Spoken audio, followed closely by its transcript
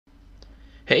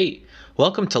Hey,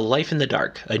 welcome to Life in the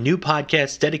Dark, a new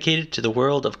podcast dedicated to the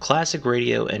world of classic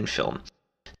radio and film.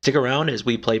 Stick around as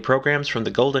we play programs from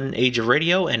the golden age of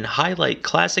radio and highlight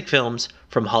classic films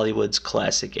from Hollywood's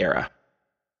classic era.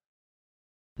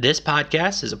 This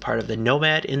podcast is a part of the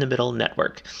Nomad in the Middle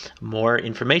network. More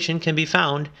information can be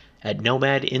found at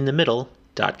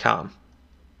nomadinthemiddle.com.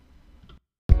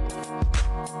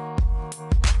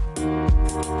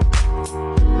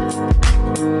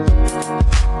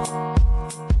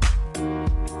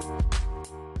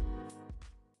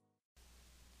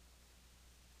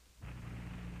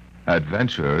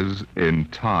 Adventures in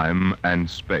time and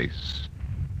space,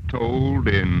 told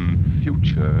in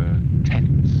future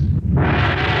tense.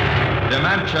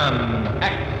 Dimension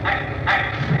X.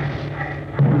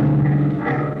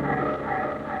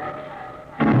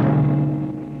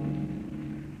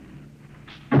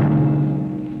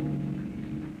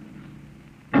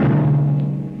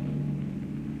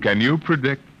 Can you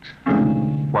predict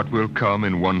what will come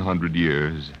in 100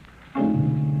 years?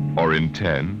 Or in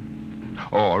 10?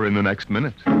 Or in the next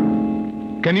minute?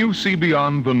 Can you see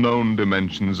beyond the known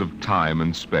dimensions of time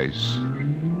and space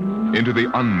into the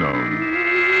unknown,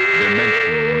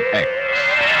 Dimension X?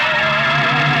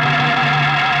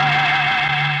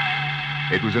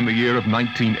 It was in the year of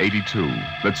 1982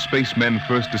 that spacemen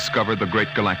first discovered the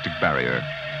Great Galactic Barrier.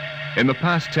 In the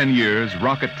past 10 years,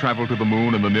 rocket travel to the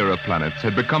moon and the nearer planets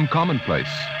had become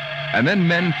commonplace. And then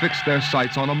men fixed their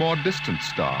sights on a more distant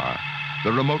star,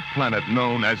 the remote planet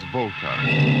known as Volta.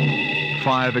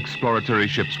 5 exploratory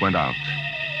ships went out,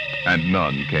 and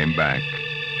none came back,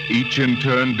 each in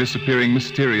turn disappearing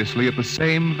mysteriously at the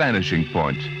same vanishing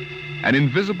point, an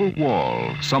invisible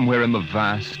wall somewhere in the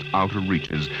vast outer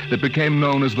reaches that became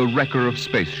known as the wrecker of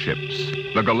spaceships,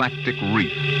 the Galactic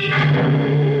Reef.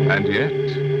 And yet,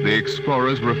 the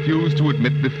explorers refused to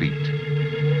admit defeat.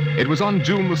 It was on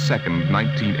June the 2nd,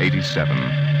 1987,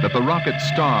 that the rocket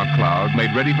Star Cloud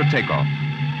made ready for takeoff,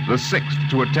 the 6th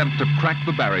to attempt to crack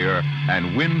the barrier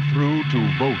and win through to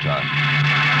Volta.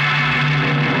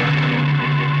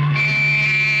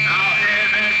 Now hear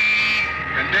this.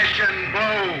 Condition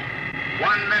blue.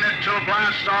 1 minute till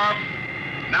blast off.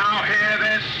 Now hear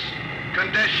this.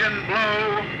 Condition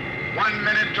blue. 1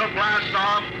 minute till blast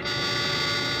off.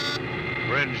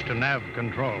 Bridge to nav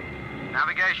control.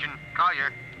 Navigation,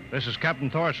 Collier. This is Captain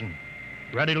Thorson.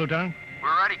 Ready, Lieutenant?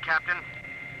 We're ready, Captain.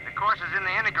 The course is in the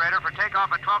integrator for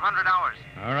takeoff at 1200 hours.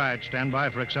 All right, stand by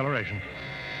for acceleration.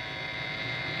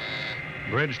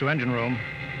 Bridge to engine room.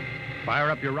 Fire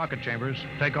up your rocket chambers.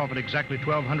 Take off at exactly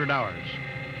 1200 hours.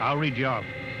 I'll read you off.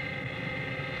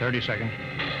 30 seconds.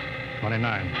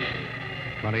 29.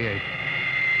 28.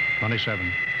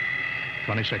 27.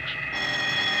 26.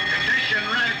 Condition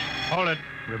red. Hold it.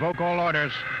 Revoke all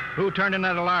orders. Who turned in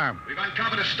that alarm? We've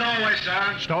uncovered a stowaway,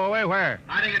 sir. Stowaway where?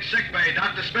 Hiding at sick bay.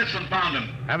 Dr. Spitzlin found him.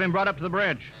 Have him brought up to the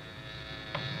bridge.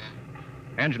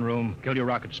 Engine room. Kill your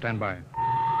rocket. Stand by.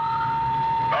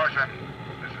 Thorson,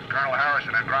 this is Colonel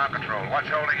Harrison in ground control. What's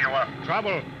holding you up?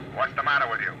 Trouble. What's the matter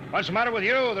with you? What's the matter with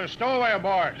you? There's stowaway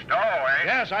aboard. Stowaway?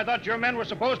 Yes, I thought your men were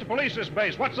supposed to police this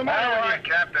base. What's the matter All with right,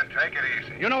 Captain, take it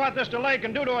easy. you? You know what this delay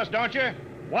can do to us, don't you?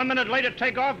 1 minute late at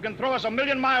takeoff can throw us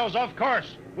 1,000,000 miles off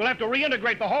course. We'll have to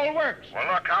reintegrate the whole works. Well,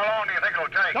 look, how long do you think it'll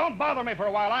take? Don't bother me for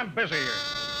a while. I'm busy here.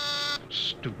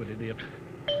 Stupid idiot.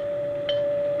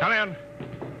 Come in.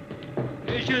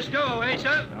 Here's your stowaway,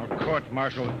 sir. Now, court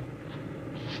martial.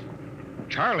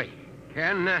 Charlie.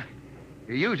 Can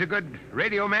you use a good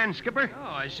radio man, Skipper?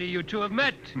 Oh, I see you two have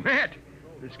met. Met.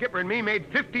 The skipper and me made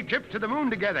 50 trips to the moon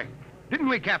together. Didn't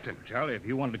we, Captain? Charlie, if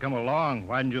you wanted to come along,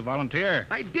 why didn't you volunteer?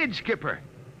 I did, Skipper.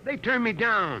 They turned me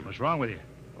down. What's wrong with you?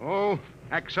 Oh,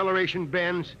 acceleration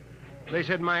bends. They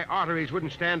said my arteries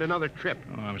wouldn't stand another trip.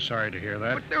 Oh, I'm sorry to hear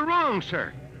that. But they're wrong,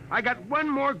 sir. I got one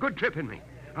more good trip in me.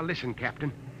 Now, listen,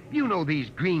 Captain. You know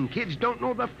these green kids don't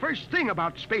know the first thing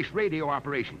about space radio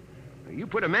operation. You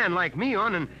put a man like me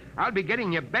on, and I'll be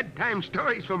getting you bedtime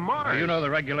stories from Mars. Well, you know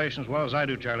the regulations as well as I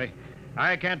do, Charlie.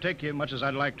 I can't take you much as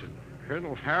I'd like to.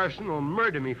 Colonel Harrison will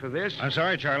murder me for this. I'm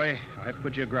sorry, Charlie. I have to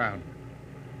put you aground.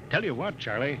 Tell you what,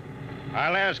 Charlie.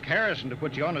 I'll ask Harrison to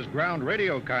put you on his ground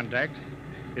radio contact.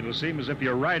 It'll seem as if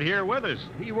you're right here with us.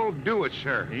 He won't do it,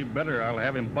 sir. He better. I'll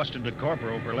have him busted to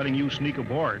corporal for letting you sneak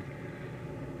aboard.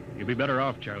 You'll be better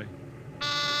off, Charlie.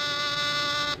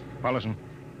 Paulison.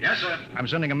 Yes, sir. I'm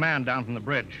sending a man down from the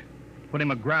bridge. Put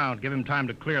him aground. Give him time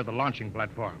to clear the launching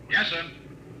platform. Yes, sir.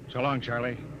 So long,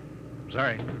 Charlie.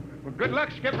 Sorry. Well, good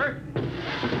luck, Skipper. I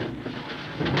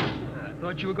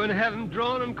thought you were going to have him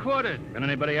drawn and quartered. Been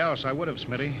anybody else, I would have,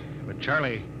 Smitty. But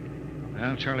Charlie,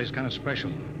 well, Charlie's kind of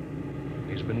special.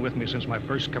 He's been with me since my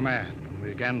first command, when we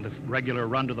began the regular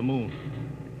run to the moon.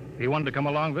 he wanted to come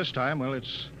along this time, well,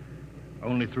 it's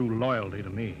only through loyalty to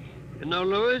me. You know,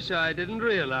 Lewis, I didn't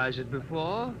realize it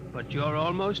before, but you're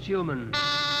almost human.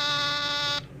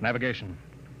 Navigation.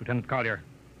 Lieutenant Collier.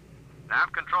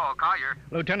 Nav control, Collier.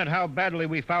 Lieutenant, how badly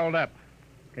we fouled up.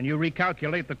 Can you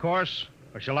recalculate the course,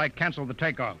 or shall I cancel the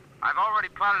takeoff? I've already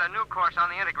plotted a new course on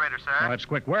the integrator, sir. Oh, that's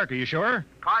quick work. Are you sure?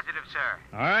 Positive, sir.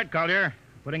 All right, Collier.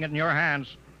 Putting it in your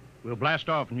hands. We'll blast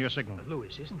off in your signal.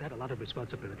 Lewis, isn't that a lot of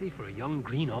responsibility for a young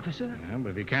green officer? Yeah, but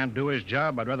if he can't do his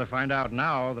job, I'd rather find out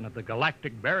now than at the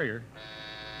galactic barrier.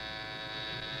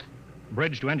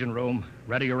 Bridge to engine room.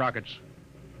 Ready your rockets.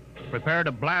 Prepare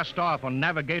to blast off on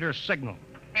navigator's signal.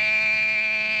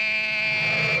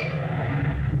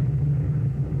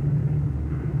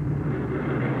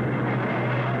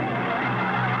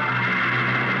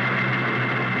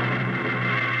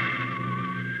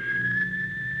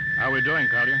 How are we doing,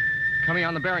 Collier? Coming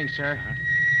on the bearing, sir.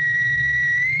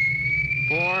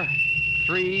 4,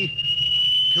 3,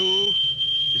 2,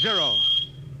 0.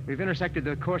 We've intersected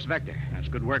the course vector. That's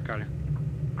good work, Collier.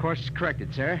 Course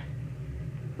corrected, sir.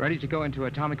 Ready to go into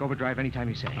atomic overdrive anytime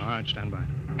you say. All right, stand by.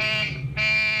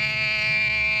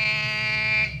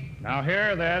 Now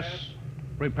hear this.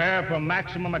 Prepare for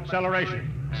maximum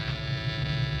acceleration.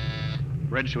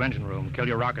 Bridge to engine room. Kill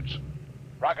your rockets.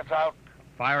 Rockets out.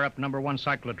 Fire up number 1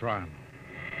 cyclotron.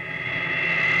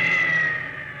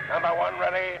 Number 1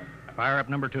 ready. Fire up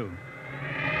number 2.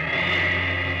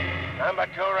 Number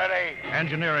 2 ready.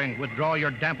 Engineering, withdraw your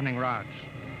dampening rods.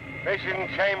 Fission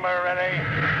chamber ready.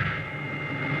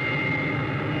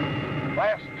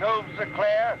 Blast tubes are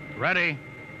clear. Ready.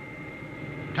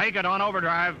 Take it on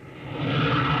overdrive.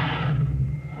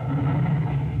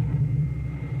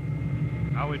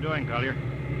 How are we doing, Collier?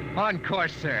 On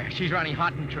course, sir. She's running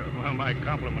hot and true. Well, my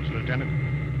compliments,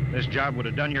 Lieutenant. This job would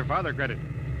have done your father credit.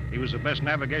 He was the best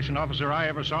navigation officer I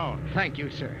ever saw. Thank you,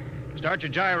 sir. Start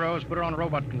your gyros, put her on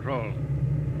robot control.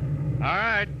 All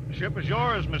right, the ship is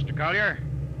yours, Mr. Collier.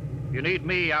 If you need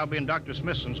me, I'll be in Dr.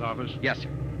 Smithson's office. Yes, sir.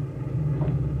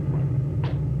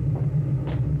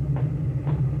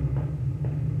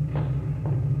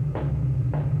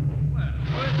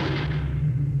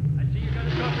 I see you got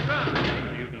us off the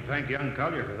ground. You can thank young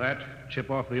Collier for that. Chip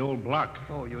off the old block.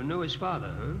 Oh, you knew his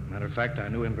father, huh? Matter of fact, I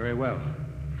knew him very well.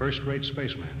 First-rate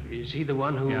spaceman. Is he the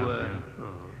one who, Yeah.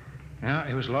 Oh. Yeah,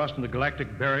 he was lost in the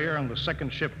galactic barrier on the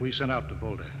second ship we sent out to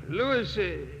Volta. Lewis,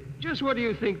 just what do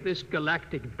you think this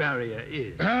galactic barrier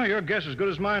is? Your guess is as good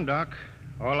as mine, Doc.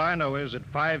 All I know is that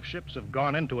 5 ships have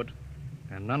gone into it,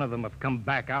 and none of them have come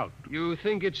back out. You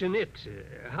think it's an it.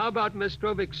 How about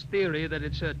Mestrovic's theory that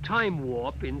it's a time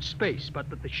warp in space,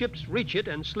 but that the ships reach it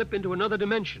and slip into another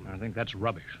dimension? I think that's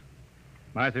rubbish.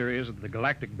 My theory is that the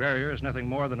galactic barrier is nothing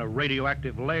more than a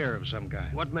radioactive layer of some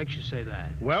kind. What makes you say that?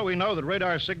 Well, we know that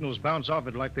radar signals bounce off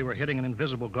it like they were hitting an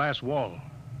invisible glass wall.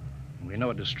 And we know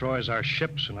it destroys our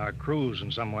ships and our crews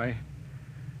in some way.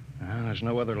 There's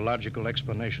no other logical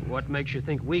explanation. What makes you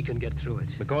think we can get through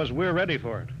it? Because we're ready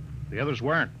for it. The others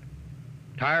weren't.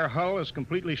 Entire hull is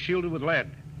completely shielded with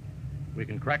lead. We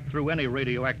can crack through any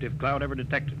radioactive cloud ever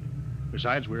detected.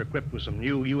 Besides, we're equipped with some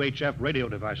new UHF radio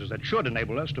devices that should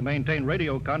enable us to maintain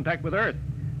radio contact with Earth.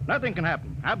 Nothing can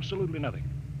happen. Absolutely nothing.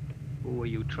 Who are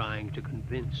you trying to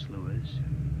convince, Lewis?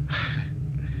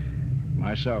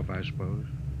 Myself, I suppose.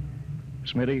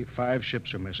 Smitty, 5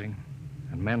 ships are missing,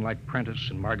 and men like Prentice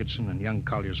and Margetson and young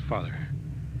Collier's father.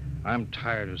 I'm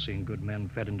tired of seeing good men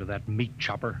fed into that meat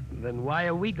chopper. Then why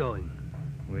are we going?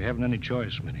 We haven't any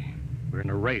choice, Smitty. We're in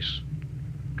a race.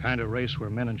 Kind of race where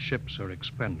men and ships are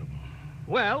expendable.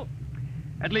 Well,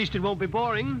 at least it won't be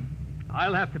boring.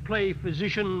 I'll have to play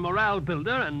physician morale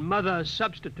builder and mother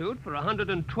substitute for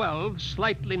 112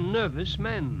 slightly nervous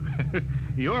men.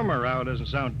 Your morale doesn't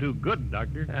sound too good,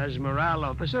 Doctor. As morale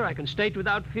officer, I can state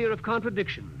without fear of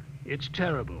contradiction. It's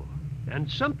terrible. And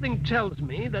something tells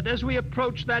me that as we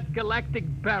approach that galactic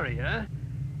barrier,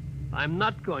 I'm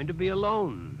not going to be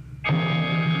alone.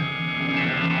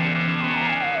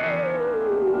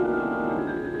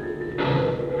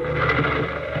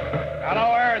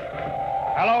 Hello, Earth.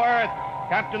 Hello, Earth.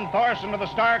 Captain Thorson of the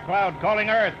Star Cloud calling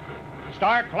Earth.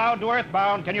 Star Cloud to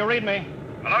Earthbound. Can you read me?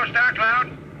 Hello, Star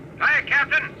Cloud. Hi,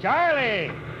 Captain. Charlie!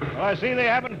 Well, I see they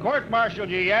haven't court-martialed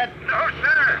you yet. No,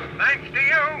 sir. Thanks to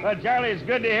you. Well, Charlie, it's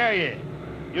good to hear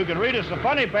you. You can read us the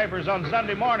funny papers on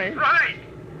Sunday morning. Right.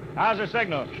 How's the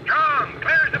signal? Strong.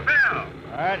 Clear as a bell.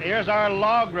 All right, here's our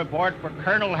log report for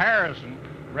Colonel Harrison.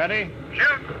 Ready?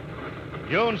 Shoot.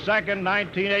 June 2nd,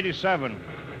 1987.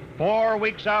 4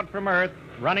 weeks out from Earth,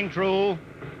 running true,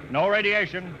 no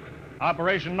radiation,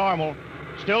 operation normal,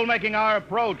 still making our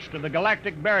approach to the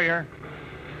galactic barrier.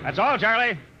 That's all,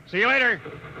 Charlie. See you later.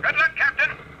 Good luck, Captain.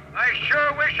 I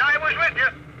sure wish I was with you.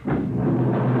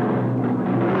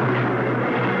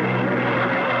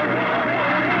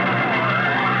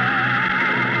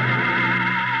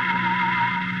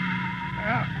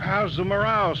 How's the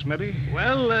morale, Smitty?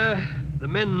 Well, the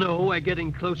men know we're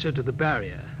getting closer to the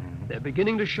barrier. They're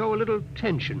beginning to show a little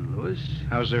tension, Lewis.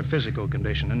 How's their physical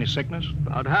condition? Any sickness?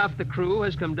 About half the crew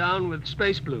has come down with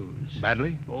space blues.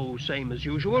 Badly? Oh, same as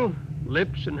usual.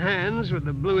 Lips and hands with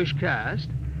a bluish cast.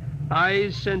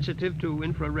 Eyes sensitive to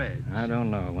infrared. I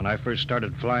don't know. When I first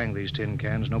started flying these tin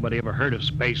cans, nobody ever heard of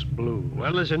space blue.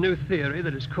 Well, there's a new theory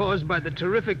that is caused by the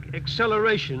terrific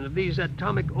acceleration of these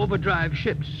atomic overdrive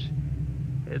ships.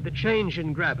 The change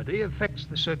in gravity affects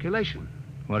the circulation.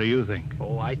 What do you think?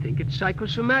 Oh, I think it's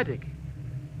psychosomatic.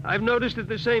 I've noticed that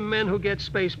the same men who get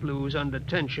space blues under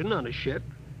tension on a ship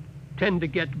tend to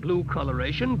get blue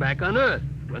coloration back on Earth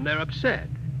when they're upset.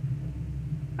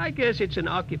 I guess it's an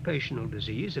occupational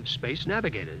disease of space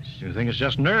navigators. You think it's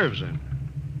just nerves, then?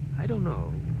 I don't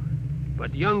know.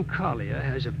 But young Collier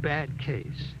has a bad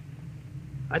case.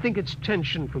 I think it's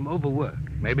tension from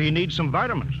overwork. Maybe he needs some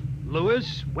vitamins.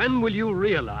 Lewis, when will you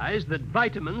realize that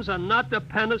vitamins are not a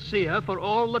panacea for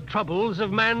all the troubles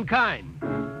of mankind?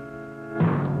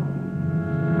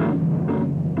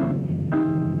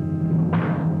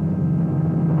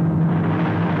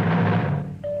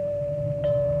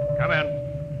 Come in.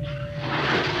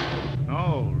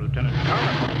 Oh, Lieutenant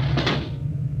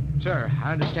Collins. Sir,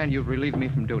 I understand you've relieved me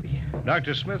from duty.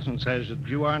 Dr. Smithson says that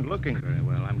you aren't looking very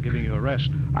well. I'm giving you a rest.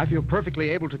 I feel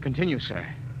perfectly able to continue, sir.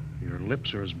 Your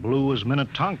lips are as blue as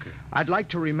Minnetonka. I'd like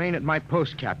to remain at my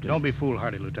post, Captain. Don't be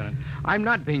foolhardy, Lieutenant. I'm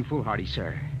not being foolhardy,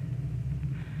 sir.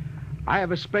 I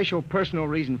have a special personal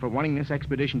reason for wanting this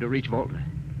expedition to reach Volta.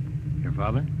 Your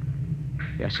father?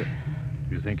 Yes, sir.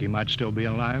 You think he might still be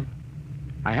alive?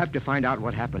 I have to find out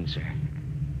what happened, sir.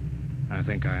 I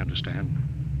think I understand.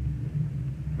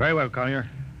 Very well, Collier.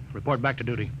 Report back to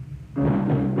duty.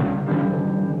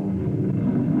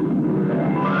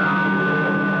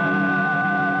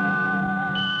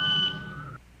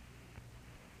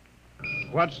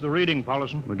 What's the reading,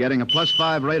 Paulson? We're getting a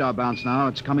 +5 radar bounce now.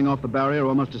 It's coming off the barrier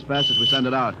almost as fast as we send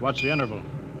it out. What's the interval?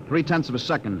 0.3 of a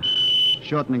second.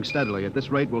 Shortening steadily. At this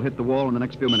rate, we'll hit the wall in the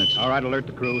next few minutes. All right, alert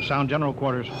the crew. Sound general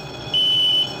quarters.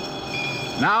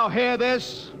 Now hear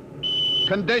this.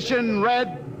 Condition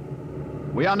red.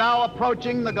 We are now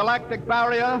approaching the galactic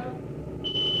barrier.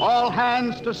 All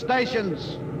hands to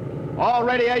stations. All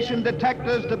radiation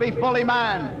detectors to be fully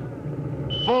manned.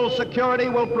 Full security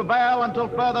will prevail until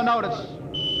further notice.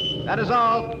 That is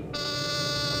all.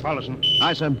 Paulson.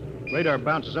 Aye, sir. Radar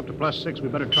bounces up to +6. We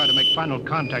better try to make final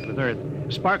contact with Earth.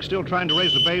 Is Spark still trying to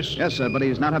raise the base? Yes, sir, but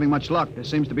he's not having much luck. There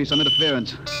seems to be some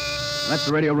interference. That's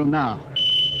the radio room now.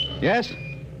 Yes?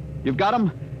 You've got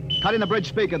him? Cut in the bridge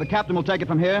speaker. The captain will take it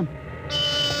from here.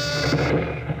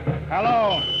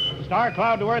 Hello. Star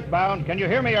Cloud to Earthbound. Can you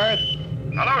hear me, Earth?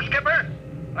 Hello, Skipper.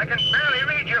 I can barely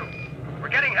read you. We're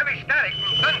getting heavy static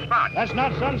from sunspots. That's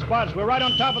not sunspots. We're right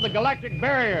on top of the galactic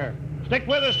barrier. Stick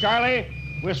with us, Charlie.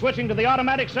 We're switching to the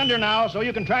automatic sender now, so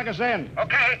you can track us in.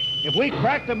 Okay. If we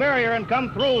crack the barrier and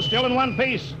come through still in one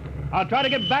piece, I'll try to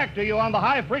get back to you on the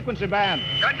high-frequency band.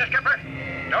 Gotcha, Skipper.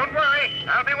 Don't worry.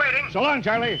 I'll be waiting. So long,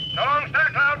 Charlie. So long, Star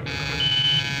Cloud.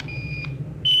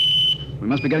 We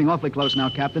must be getting awfully close now,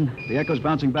 Captain. The echo's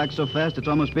bouncing back so fast, it's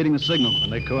almost beating the signal. When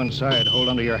they coincide, hold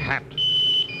onto your hat.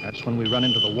 That's when we run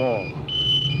into the wall.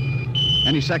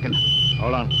 Any second.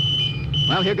 Hold on.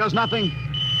 Well, here goes nothing.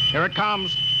 Here it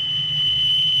comes.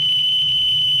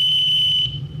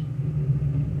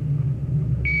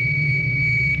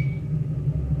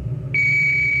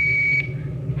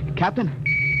 Captain?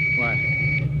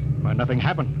 Why, nothing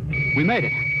happened. We made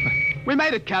it. We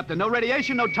made it, Captain. No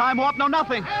radiation, no time warp, no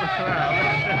nothing.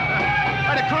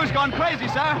 Why, the crew's gone crazy,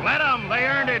 sir. Let them. They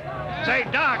earned it. Say,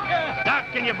 Doc,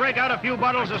 can you break out a few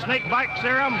bottles of snake bite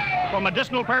serum for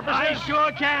medicinal purposes? I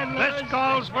sure can, Lewis. This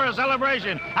calls for a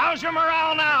celebration. How's your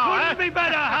morale now? Couldn't be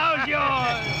better. How's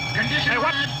yours? Condition Hey,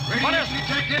 what? red. What Radiation is-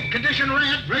 detected. Condition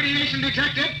red. Radiation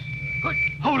detected. Good.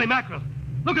 Holy mackerel.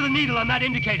 Look at the needle on that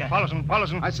indicator. Paulson.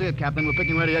 I see it, Captain. We're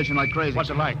picking radiation like crazy.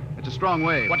 What's it like? It's a strong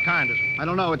wave. What kind is it? I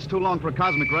don't know. It's too long for a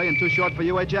cosmic ray and too short for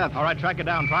UHF. All right, track it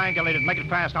down. Triangulate it. Make it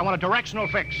fast. I want a directional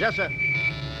fix. Yes, sir.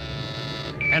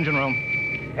 Engine room.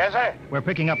 Yes, sir. We're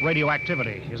picking up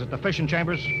radioactivity. Is it the fission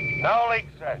chambers? No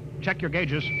leaks, sir. Check your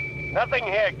gauges. Nothing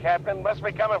here, Captain. Must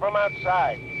be coming from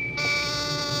outside.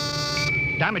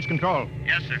 Damage control.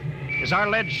 Yes, sir. Is our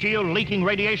lead shield leaking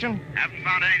radiation? Haven't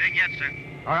found anything yet, sir.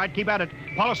 All right, keep at it.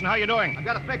 Paulson, how you doing? I've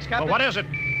got a fix, Well, Captain. what is it?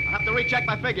 I'll have to recheck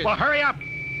my figures. Well, hurry up.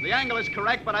 The angle is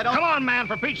correct, but I don't... Come on, man,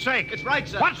 for Pete's sake. It's right,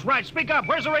 sir. What's right? Speak up.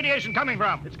 Where's the radiation coming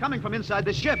from? It's coming from inside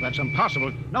the ship. That's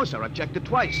impossible. No, sir. I've checked it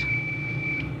twice.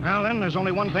 Well, then, there's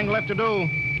only one thing left to do.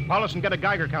 Paulison, get a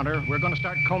Geiger counter. We're going to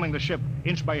start combing the ship,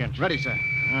 inch by inch. Ready, sir.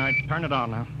 All right, turn it on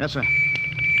now. Yes, sir.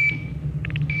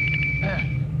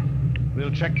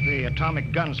 We'll check the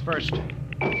atomic guns first.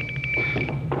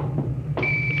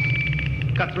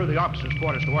 Cut through the officers'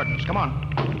 quarters to ordnance. Come on.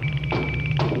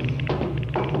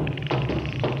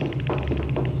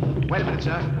 Wait a minute,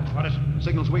 sir. What is it?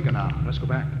 Signal's weaker now. Let's go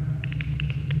back.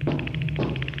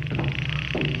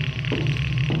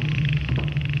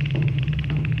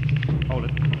 Hold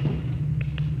it.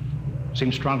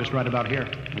 Seems strongest right about here.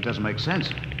 It doesn't make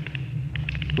sense.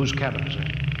 Whose cabin is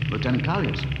it? Lieutenant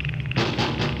Collier's.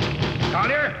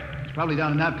 Collier? It's probably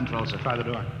down in nav control, sir. Try the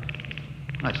door.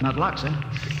 That's not locked, sir.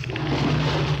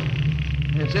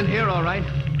 It's in here, all right.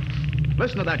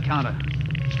 Listen to that counter.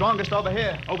 Strongest over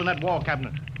here. Open that wall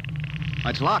cabinet.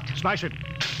 It's locked. Smash it.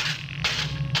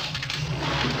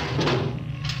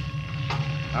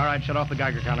 All right, shut off the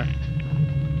Geiger counter.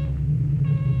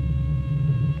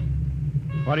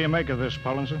 What do you make of this,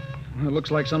 Paulinson? It looks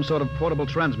like some sort of portable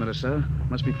transmitter, sir.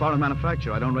 Must be foreign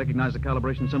manufacture. I don't recognize the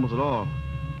calibration symbols at all.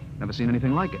 Never seen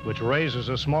anything like it. Which raises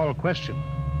a small question.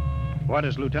 What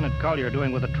is Lieutenant Collier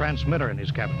doing with a transmitter in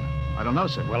his cabin? I don't know,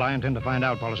 sir. Well, I intend to find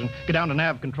out, Paulison. Get down to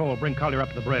nav control. Bring Collier up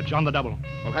to the bridge. On the double.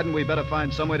 Well, hadn't we better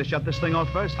find some way to shut this thing off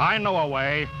first? I know a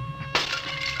way.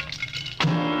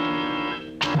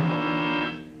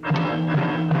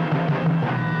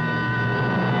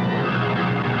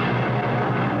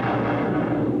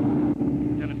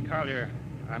 Lieutenant Collier,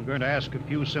 I'm going to ask a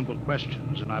few simple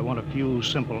questions, and I want a few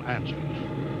simple answers.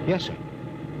 Yes, sir.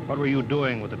 What were you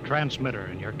doing with the transmitter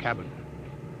in your cabin?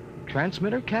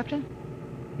 Transmitter, Captain?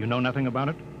 You know nothing about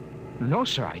it? No,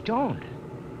 sir, I don't.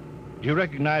 Do you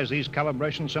recognize these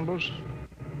calibration symbols?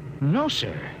 No,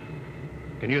 sir.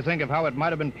 Can you think of how it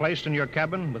might have been placed in your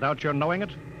cabin without your knowing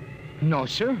it? No,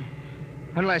 sir.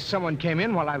 Unless someone came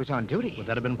in while I was on duty. Would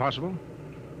that have been possible?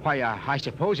 Why, I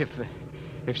suppose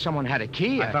if someone had a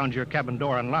key... I found your cabin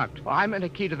door unlocked. I meant a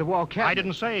key to the wall cabinet. I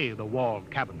didn't say the wall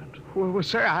cabinet. Well,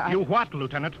 sir, I... You what,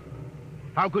 Lieutenant?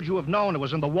 How could you have known it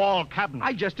was in the wall cabinet?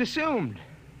 I just assumed.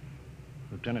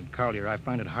 Lieutenant Collier, I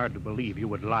find it hard to believe you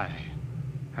would lie.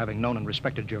 Having known and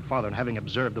respected your father and having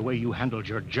observed the way you handled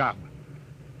your job.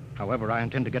 However, I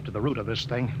intend to get to the root of this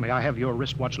thing. May I have your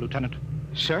wristwatch, Lieutenant?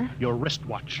 Sir? Your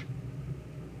wristwatch.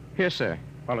 Here, sir.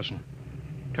 Paulison,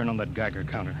 turn on that Geiger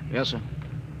counter. Yes, sir.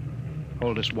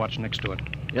 Hold this watch next to it.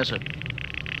 Yes, sir.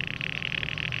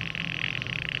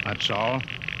 That's all.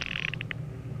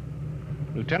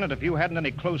 Lieutenant, if you hadn't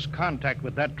any close contact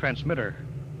with that transmitter,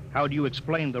 how do you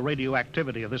explain the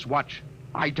radioactivity of this watch?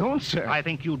 I don't, sir. I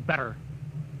think you'd better.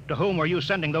 To whom were you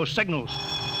sending those signals?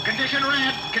 Condition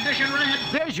red. Condition red.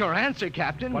 There's your answer,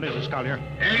 Captain. What is this, Collier?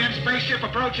 Alien spaceship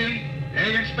approaching.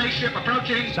 Alien spaceship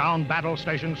approaching. Sound battle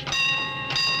stations.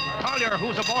 Collier,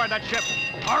 who's aboard that ship?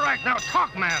 All right, now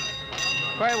talk, man.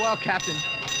 Very well, Captain.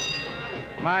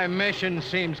 My mission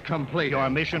seems complete. Your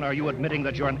mission? Are you admitting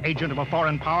that you're an agent of a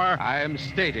foreign power? I am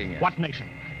stating it. What nation?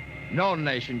 No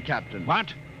nation, Captain.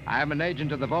 What? I am an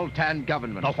agent of the Voltan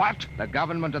government. The what? The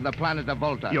government of the planet of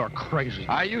Volta. You're crazy.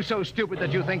 Are you so stupid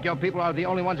that you think your people are the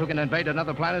only ones who can invade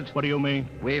another planet? What do you mean?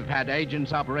 We've had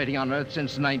agents operating on Earth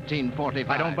since 1945.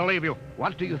 I don't believe you.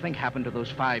 What do you think happened to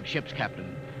those 5 ships,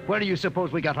 Captain? Where do you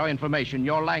suppose we got our information,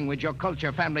 your language, your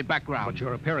culture, family background? But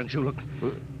your appearance, you look...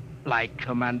 Like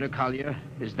Commander Collier?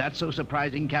 Is that so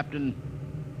surprising, Captain?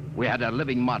 We had a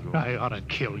living model. I ought to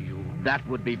kill you. That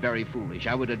would be very foolish.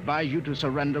 I would advise you to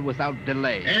surrender without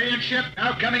delay. Alien ship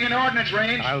now coming in ordnance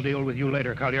range. I'll deal with you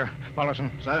later, Collier.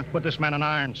 Paulison. Sir? Put this man in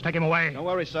irons. Take him away. Don't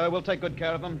worry, sir. We'll take good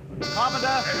care of him.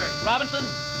 Carpenter! Robinson!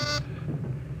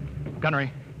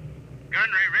 Gunnery.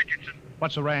 Gunnery Richardson.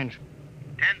 What's the range?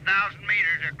 10,000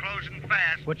 meters. They're closing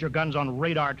fast. Put your guns on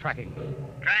radar tracking.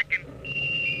 Tracking.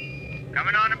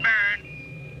 Coming on a burn.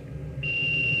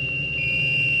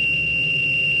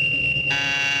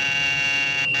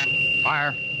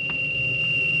 Fire.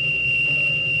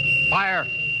 Fire.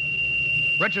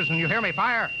 Richardson, you hear me?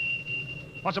 Fire.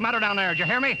 What's the matter down there? Did you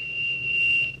hear me?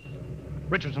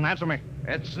 Richardson, answer me.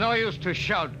 It's no use to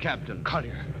shout, Captain.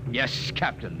 Collier. Yes,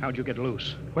 Captain. How'd you get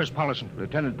loose? Where's Paulison?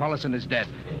 Lieutenant Paulison is dead.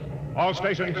 All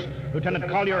stations. Lieutenant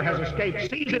Collier has escaped.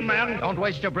 Seize him, man. Don't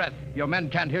waste your breath. Your men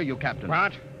can't hear you, Captain.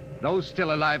 What? Those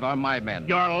still alive are my men.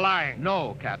 You're lying.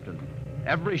 No, Captain.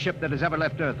 Every ship that has ever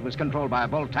left Earth was controlled by a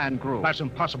Voltan crew. That's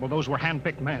impossible. Those were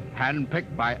hand-picked men.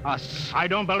 Handpicked by us. I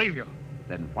don't believe you.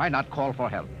 Then why not call for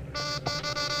help?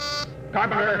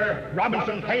 Carpenter,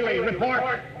 Robinson, Haley,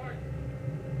 report.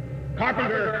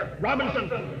 Carpenter, Robinson.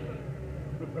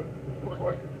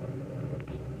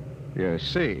 You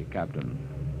see, Captain,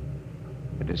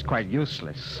 it is quite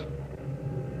useless.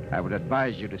 I would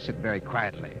advise you to sit very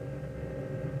quietly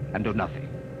and do nothing.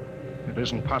 It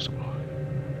isn't possible.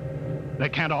 They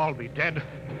can't all be dead.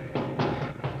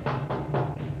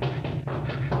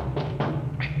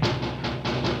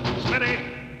 Smitty!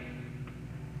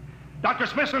 Dr.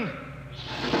 Smithson!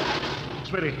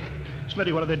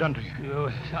 Smitty, what have they done to you?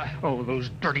 Louis, Oh, those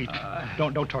dirty...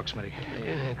 Don't talk, Smitty.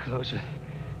 Closer.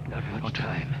 Not much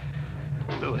time.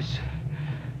 Louis,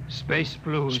 space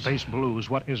blues. Space blues.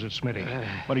 What is it, Smitty?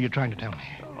 What are you trying to tell me?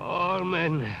 All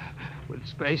men with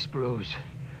space blues.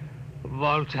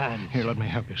 Voltan. Here, let me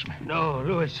help you, Smitty. No,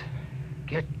 Louis.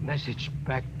 Get message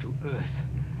back to Earth.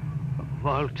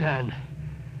 Voltan.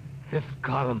 5th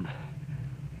column.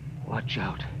 Watch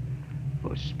out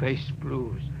for space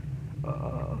blues.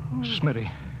 Smitty.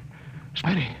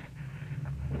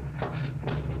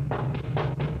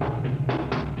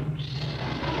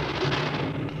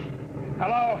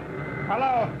 Hello.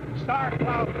 Star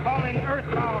Cloud calling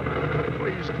Earthbound.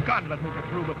 Please, God, let me get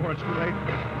through before it's too late.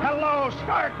 Hello,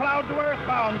 Star Cloud to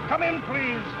Earthbound. Come in,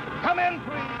 please.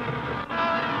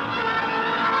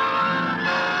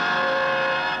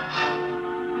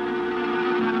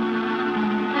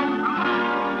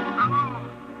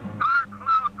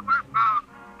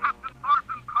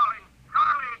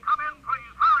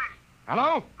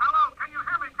 Hello? Hello, can you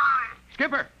hear me, Charlie?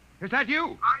 Skipper, is that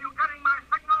you? Are you getting my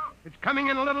signal? It's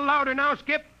coming in a little louder now,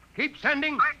 Skip. Keep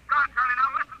sending. Thank God, Charlie. Now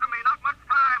listen to me. Not much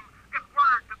time. Get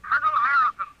word to Colonel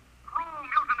Harrison. Crew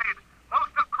mutinied.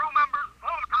 Most of crew members,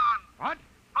 Voltan. What?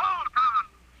 Voltan.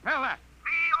 Spell that.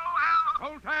 V-O-L.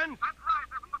 Voltans? That's right.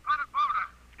 They're from the planet Volta.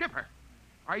 Skipper,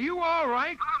 are you all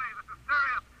right? Charlie, this is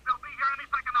serious. They'll be here any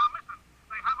second now. Listen.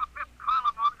 They have a 5th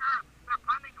column on Earth. They're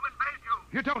planning to invade you.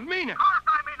 You don't mean it. Of course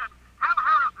I mean it. Tell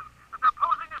Harrison that they're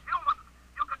posing as humans.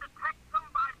 You can detect them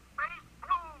by space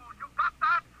blues. You got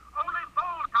that? Only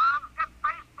Voltans get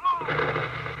space blues.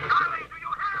 Charlie, do you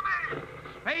hear me?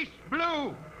 Space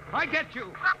Blue. I get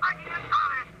you. Step back in,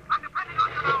 Charlie. I'm depending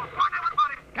on you now. Warn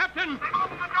everybody. Captain! They've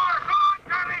opened the door. Go on,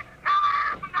 Charlie. Tell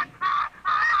Harrison that...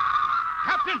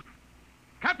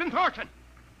 Captain Thorson.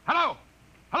 Hello,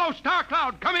 Star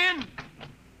Cloud. Come in.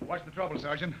 What's the trouble,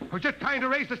 Sergeant? We're just trying to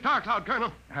raise the Star Cloud,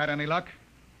 Colonel. Had any luck?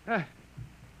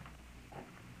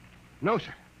 No,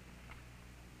 sir.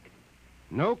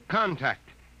 No contact.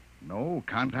 No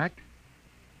contact?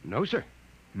 No, sir.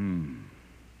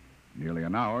 Nearly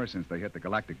an hour since they hit the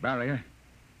galactic barrier.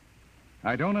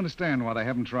 I don't understand why they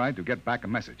haven't tried to get back a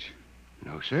message.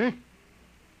 No, sir.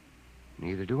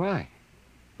 Neither do I.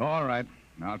 All right.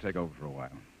 I'll take over for a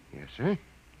while. Yes, sir.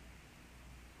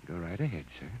 Go right ahead,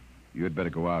 sir. You'd better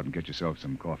go out and get yourself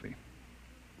some coffee.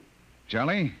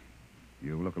 Charlie,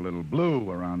 you look a little blue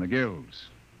around the gills.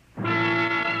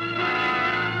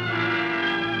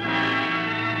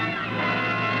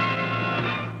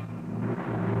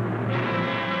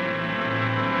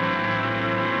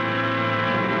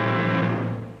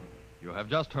 You have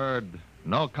just heard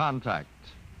No Contact,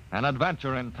 an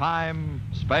adventure in time,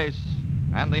 space,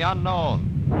 and the unknown.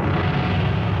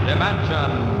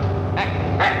 Dimension X.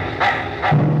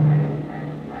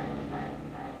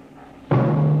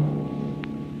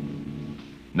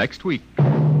 Next week,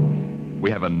 we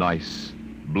have a nice,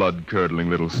 blood-curdling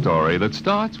little story that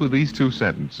starts with these 2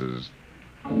 sentences.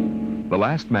 The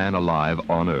last man alive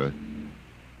on Earth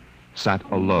sat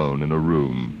alone in a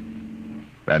room.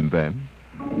 And then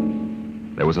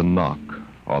there was a knock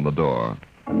on the door,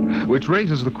 which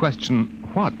raises the question,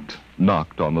 what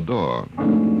knocked on the door?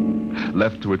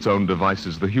 Left to its own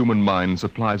devices, the human mind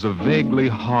supplies a vaguely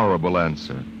horrible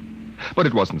answer. But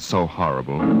it wasn't so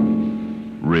horrible,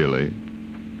 really.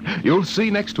 You'll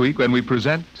see next week when we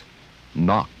present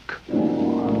Knock.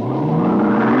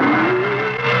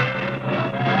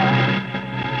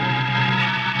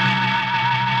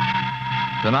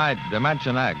 Tonight,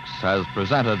 Dimension X has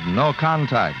presented No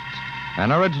Contact,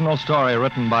 an original story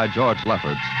written by George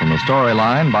Lefferts, from the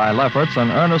storyline by Lefferts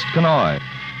and Ernest Kenoy.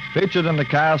 Featured in the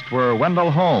cast were Wendell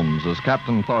Holmes as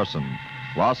Captain Thorson,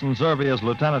 Lawson Zerby as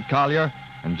Lieutenant Collier,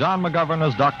 and John McGovern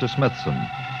as Dr. Smithson.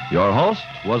 Your host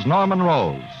was Norman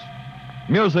Rose.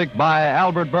 Music by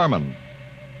Albert Berman.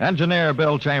 Engineer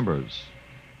Bill Chambers.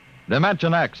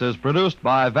 Dimension X is produced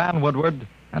by Van Woodward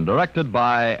and directed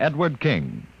by Edward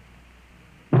King.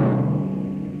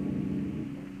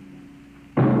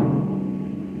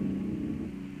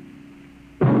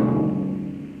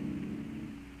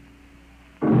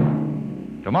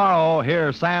 Tomorrow,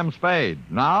 hear Sam Spade.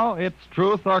 Now, it's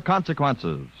Truth or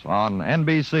Consequences on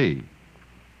NBC.